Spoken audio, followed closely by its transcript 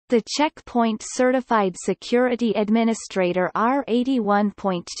The Check Point Certified Security Administrator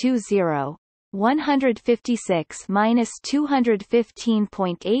R81.20,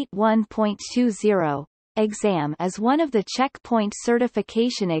 156-215.81.20 exam is one of the Check Point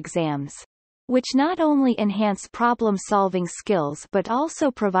certification exams, which not only enhance problem-solving skills but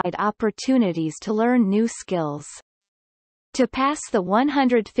also provide opportunities to learn new skills. To pass the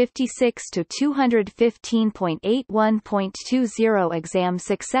 156 to 215.81.20 exam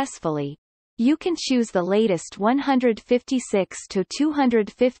successfully, you can choose the latest 156 to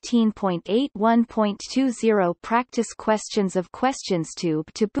 215.81.20 practice questions of QuestionsTube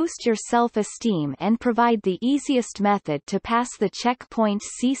to boost your self-esteem and provide the easiest method to pass the Check Point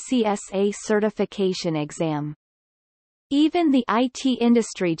CCSA certification exam. Even the IT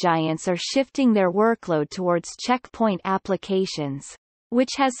industry giants are shifting their workload towards Check Point applications, which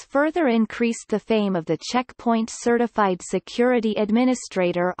has further increased the fame of the Check Point Certified Security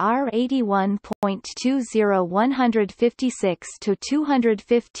Administrator R81.20 156 to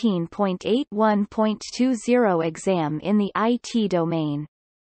 215.81.20 exam in the IT domain.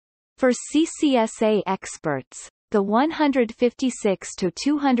 For CCSA experts, the 156 to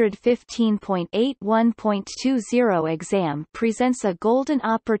 215.81.20 exam presents a golden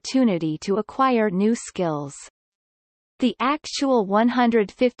opportunity to acquire new skills. The actual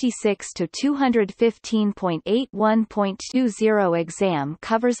 156 to 215.81.20 exam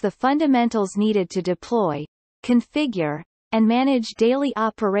covers the fundamentals needed to deploy, configure, and manage daily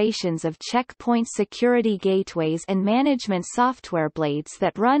operations of Check Point security gateways and management software blades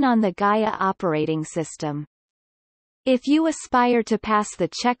that run on the Gaia operating system. If you aspire to pass the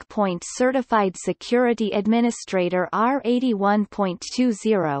Check Point Certified Security Administrator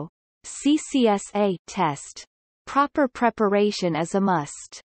R81.20 CCSA test, proper preparation is a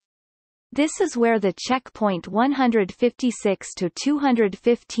must. This is where the Check Point 156 to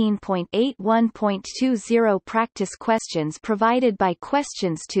 215.81.20 practice questions provided by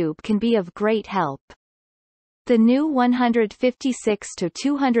QuestionsTube can be of great help. The new 156 to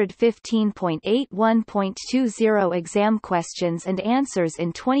 215.81.20 exam questions and answers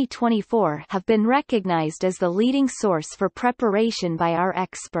in 2024 have been recognized as the leading source for preparation by our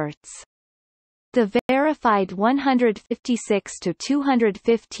experts. The verified 156 to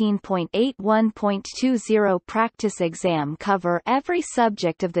 215.81.20 practice exam cover every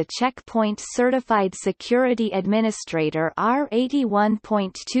subject of the Check Point Certified Security Administrator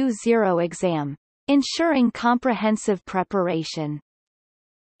R81.20 exam, ensuring comprehensive preparation.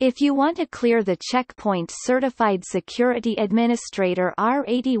 If you want to clear the Check Point Certified Security Administrator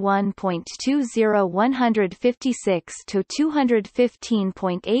R81.20 156 to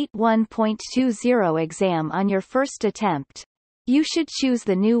 215.81.20 exam on your first attempt, you should choose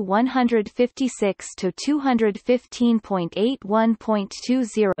the new 156 to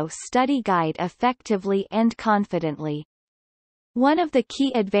 215.81.20 study guide effectively and confidently. One of the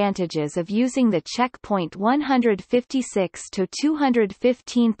key advantages of using the Check Point 156 to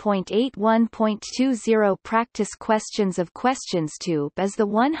 215.81.20 practice questions of QuestionsTube is the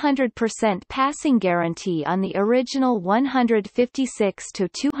 100% passing guarantee on the original 156 to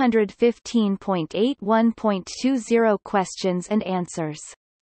 215.81.20 questions and answers.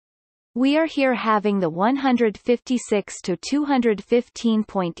 We are here having the 156 to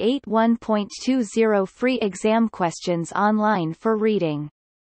 215.81.20 free exam questions online for reading.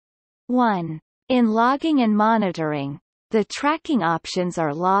 1. In logging and monitoring, the tracking options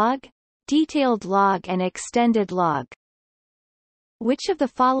are log, detailed log and extended log. Which of the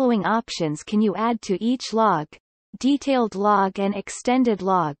following options can you add to each log, detailed log and extended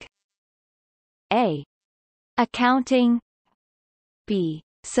log? A. Accounting. B.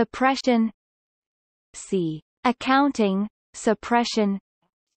 Suppression. C. Accounting, suppression.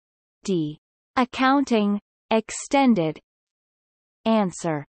 D. Accounting, extended.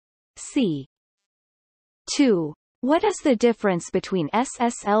 Answer. C. 2. What is the difference between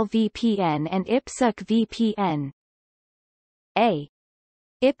SSL VPN and IPsec VPN? A.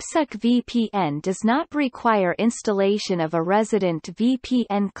 IPsec VPN does not require installation of a resident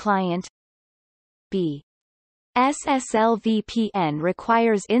VPN client. B. SSL VPN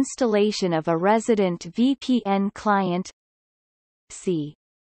requires installation of a resident VPN client. C.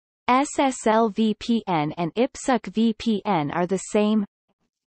 SSL VPN and IPsec VPN are the same.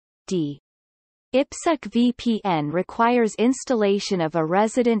 D. IPsec VPN requires installation of a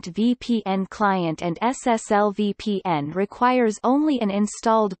resident VPN client and SSL VPN requires only an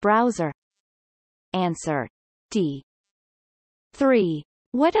installed browser. Answer. D. 3.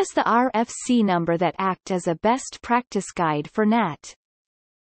 What is the RFC number that act as a best practice guide for NAT?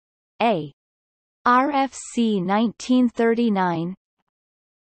 A. RFC 1939.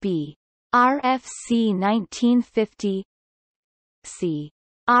 B. RFC 1950, C.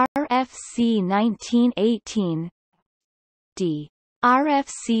 RFC 1918, D.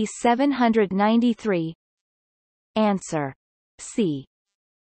 RFC 793. Answer. C.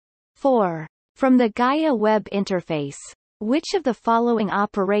 4. From the Gaia web interface, which of the following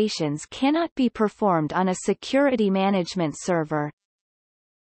operations cannot be performed on a security management server?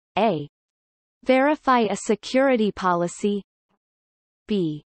 A. Verify a security policy.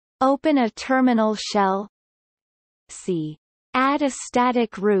 B. Open a terminal shell. C. Add a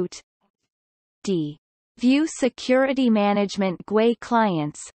static root. D. View security management GUI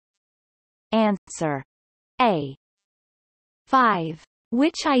clients. Answer. A. 5.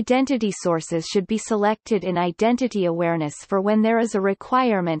 Which identity sources should be selected in identity awareness for when there is a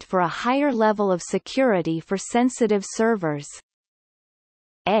requirement for a higher level of security for sensitive servers?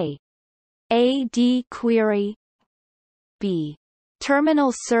 A. AD query. B.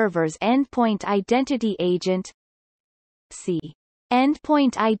 Terminal server's endpoint identity agent. C.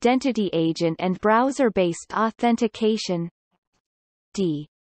 Endpoint identity agent and browser-based authentication. D.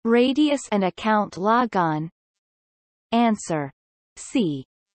 Radius and account logon. Answer. C.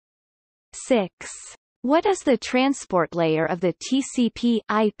 6. What is the transport layer of the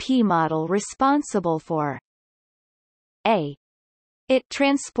TCP/IP model responsible for? A. It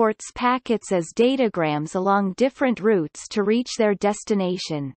transports packets as datagrams along different routes to reach their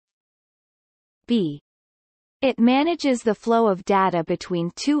destination. B. It manages the flow of data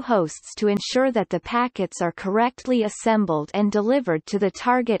between two hosts to ensure that the packets are correctly assembled and delivered to the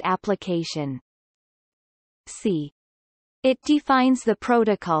target application. C. It defines the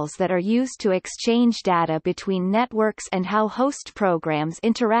protocols that are used to exchange data between networks and how host programs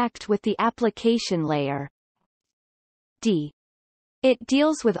interact with the application layer. D. It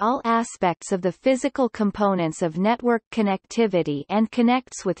deals with all aspects of the physical components of network connectivity and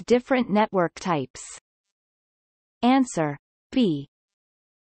connects with different network types. Answer. B.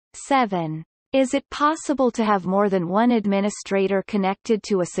 7. Is it possible to have more than one administrator connected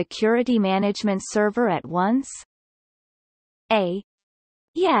to a security management server at once? A.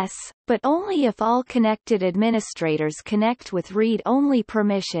 Yes, but only if all connected administrators connect with read-only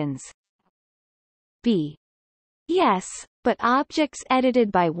permissions. B. Yes, but objects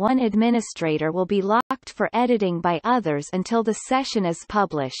edited by one administrator will be locked for editing by others until the session is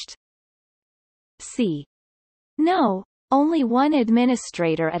published. C. No, only one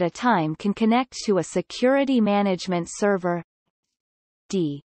administrator at a time can connect to a security management server.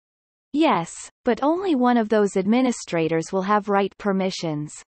 D. Yes, but only one of those administrators will have write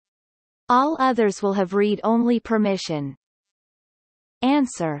permissions. All others will have read-only permission.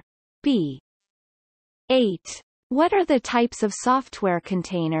 Answer. B. 8. What are the types of software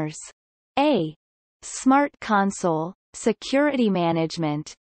containers? A. Smart Console, Security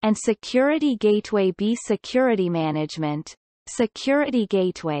Management, and Security Gateway. B. Security Management, Security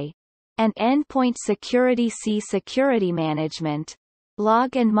Gateway, and Endpoint Security. C. Security Management,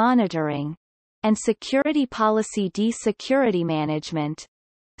 Log and Monitoring, and Security Policy. D. Security Management,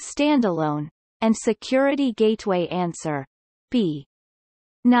 Standalone, and Security Gateway. Answer. B.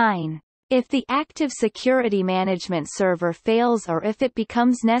 9. If the active security management server fails or if it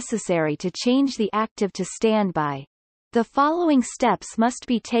becomes necessary to change the active to standby, the following steps must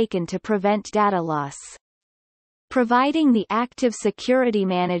be taken to prevent data loss. Providing the active security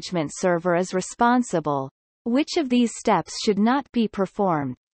management server is responsible, which of these steps should not be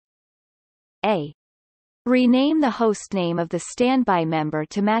performed? A. Rename the hostname of the standby member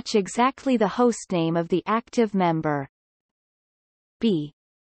to match exactly the hostname of the active member. B.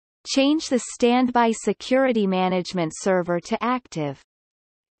 Change the standby security management server to active.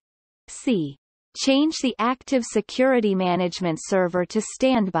 C. Change the active security management server to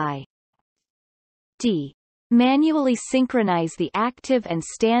standby. D. Manually synchronize the active and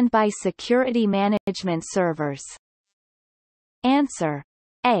standby security management servers. Answer.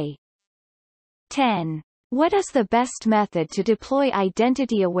 A. 10. What is the best method to deploy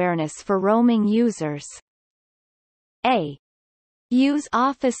identity awareness for roaming users? A. Use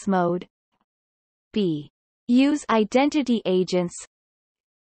Office Mode. B. Use identity agents.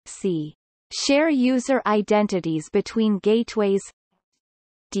 C. Share user identities between gateways.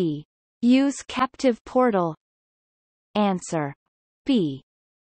 D. Use Captive Portal. Answer. B.